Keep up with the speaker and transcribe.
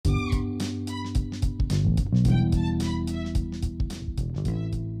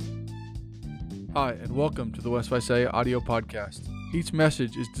Hi, and welcome to the West Visalia audio podcast. Each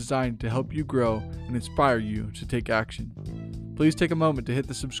message is designed to help you grow and inspire you to take action. Please take a moment to hit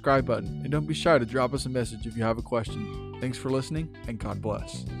the subscribe button, and don't be shy to drop us a message if you have a question. Thanks for listening, and God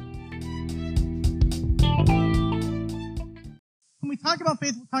bless. When we talk about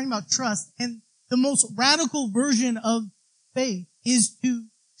faith, we're talking about trust, and the most radical version of faith is to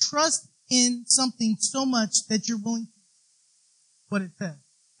trust in something so much that you're willing to do what it says.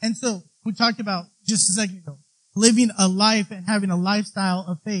 And so, we talked about just a second ago, living a life and having a lifestyle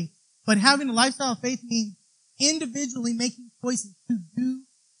of faith. But having a lifestyle of faith means individually making choices to do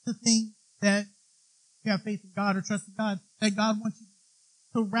the thing that you have faith in God or trust in God, that God wants you to do.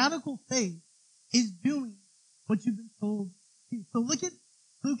 So radical faith is doing what you've been told to do. So look at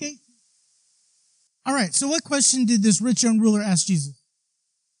Luke 18. All right, so what question did this rich young ruler ask Jesus?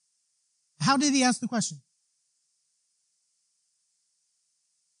 How did he ask the question?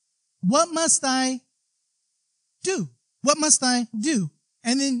 What must I do? What must I do?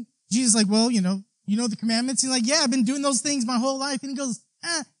 And then Jesus is like, well, you know the commandments. He's like, yeah, I've been doing those things my whole life. And he goes,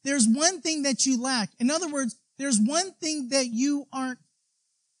 there's one thing that you lack. In other words, there's one thing that you aren't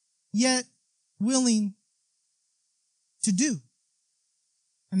yet willing to do.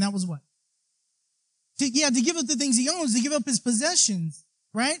 And that was what? To give up the things he owns, to give up his possessions,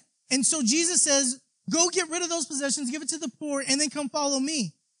 right? And so Jesus says, go get rid of those possessions, give it to the poor, and then come follow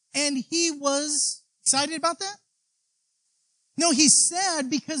me. And he was excited about that? No, he's sad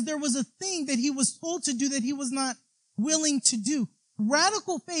because there was a thing that he was told to do that he was not willing to do.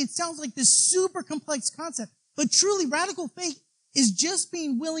 Radical faith sounds like this super complex concept, but truly radical faith is just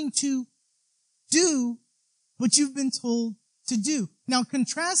being willing to do what you've been told to do. Now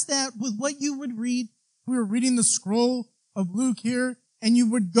contrast that with what you would read. We were reading the scroll of Luke here, and you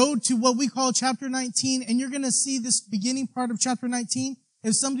would go to what we call chapter 19, and you're going to see this beginning part of chapter 19.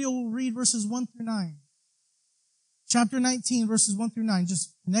 If somebody will read verses 1 through 9. Chapter 19, verses 1 through 9,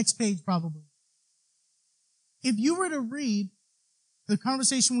 just next page probably. If you were to read the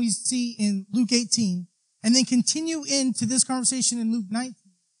conversation we see in Luke 18, and then continue into this conversation in Luke 19,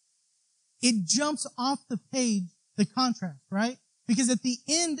 it jumps off the page, the contrast, right? Because at the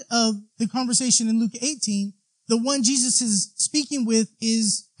end of the conversation in Luke 18, the one Jesus is speaking with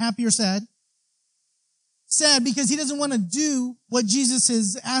is happy or sad. Sad because he doesn't want to do what Jesus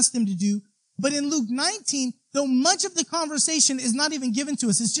has asked him to do. But in Luke 19, though much of the conversation is not even given to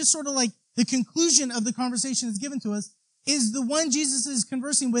us, it's just sort of like the conclusion of the conversation is given to us, is the one Jesus is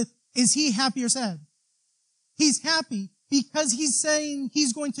conversing with, is he happy or sad? He's happy because he's saying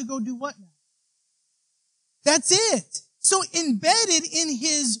he's going to go do what now? That's it. So embedded in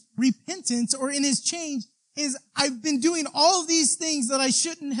his repentance or in his change is I've been doing all of these things that I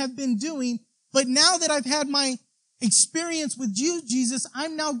shouldn't have been doing. But now that I've had my experience with you, Jesus,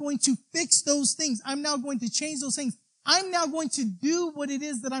 I'm now going to fix those things. I'm now going to change those things. I'm now going to do what it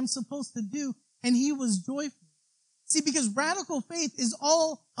is that I'm supposed to do. And he was joyful. See, because radical faith is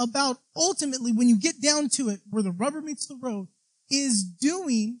all about ultimately, when you get down to it, where the rubber meets the road, is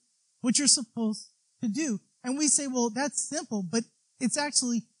doing what you're supposed to do. And we say, well, that's simple, but it's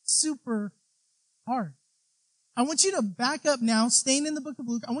actually super hard. I want you to back up now, staying in the book of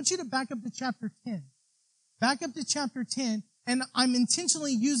Luke. I want you to back up to chapter 10. Back up to chapter 10, and I'm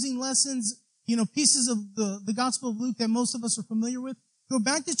intentionally using lessons, pieces of the Gospel of Luke that most of us are familiar with. Go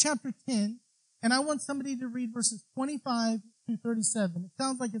back to chapter 10, and I want somebody to read verses 25 through 37. It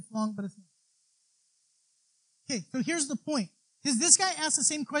sounds like it's long, but it's not. Okay, so here's the point. Does this guy ask the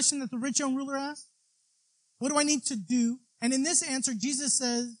same question that the rich young ruler asked? What do I need to do? And in this answer, Jesus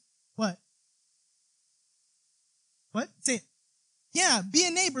says, what? What? Say it. Yeah, be a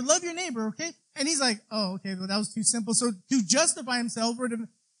neighbor. Love your neighbor, okay? And he's like, oh, okay, well, that was too simple. So to justify himself or to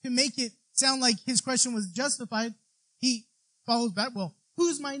make it sound like his question was justified, he follows back, well,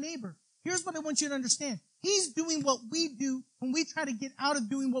 who's my neighbor? Here's what I want you to understand. He's doing what we do when we try to get out of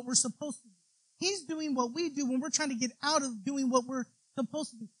doing what we're supposed to do. He's doing what we do when we're trying to get out of doing what we're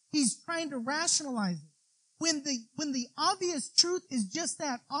supposed to do. He's trying to rationalize it. When the obvious truth is just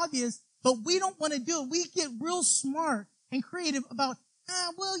that obvious, but we don't want to do it, we get real smart and creative about,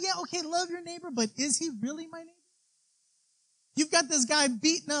 love your neighbor, but is he really my neighbor? You've got this guy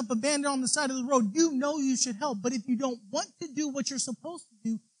beaten up, abandoned on the side of the road. You know you should help, but if you don't want to do what you're supposed to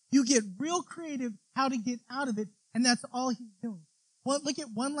do, you get real creative how to get out of it, and that's all he's doing. Well, look at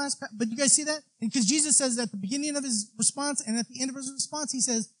one last, but you guys see that? Because Jesus says at the beginning of his response and at the end of his response, he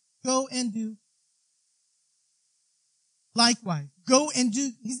says, go and do likewise. Go and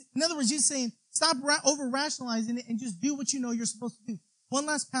do. In other words, he's saying, stop over-rationalizing it and just do what you know you're supposed to do. One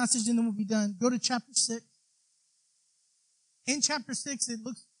last passage and then we'll be done. Go to chapter 6. In chapter 6, it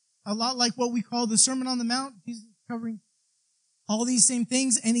looks a lot like what we call the Sermon on the Mount. Jesus is covering all these same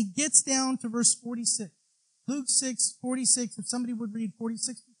things, and he gets down to verse 46. Luke 6:46, if somebody would read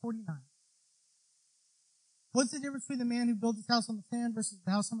 46 to 49. What's the difference between the man who built his house on the sand versus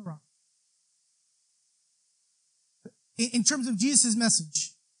the house on the rock? In terms of Jesus'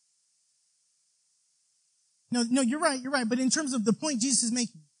 message. No, you're right. But in terms of the point Jesus is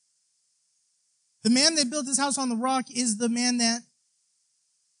making, the man that built his house on the rock is the man that,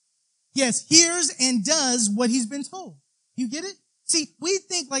 yes, hears and does what he's been told. You get it? See, we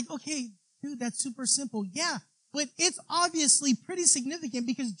think like, okay, dude, that's super simple. Yeah, but it's obviously pretty significant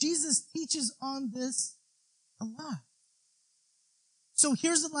because Jesus teaches on this a lot. So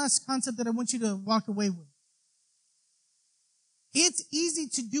here's the last concept that I want you to walk away with. It's easy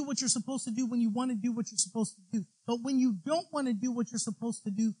to do what you're supposed to do when you want to do what you're supposed to do. But when you don't want to do what you're supposed to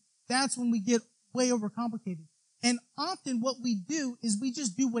do, that's when we get way overcomplicated. And often what we do is we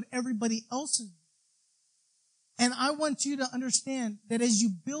just do what everybody else is doing. And I want you to understand that as you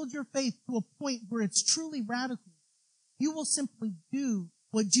build your faith to a point where it's truly radical, you will simply do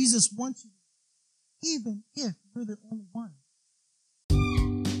what Jesus wants you to do, even if you're the only one.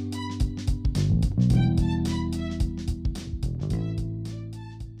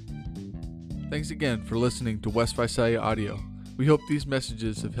 Thanks again for listening to West Visalia Audio. We hope these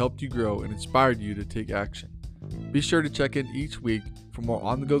messages have helped you grow and inspired you to take action. Be sure to check in each week for more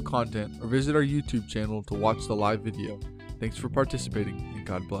on-the-go content or visit our YouTube channel to watch the live video. Thanks for participating and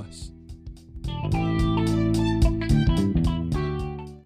God bless.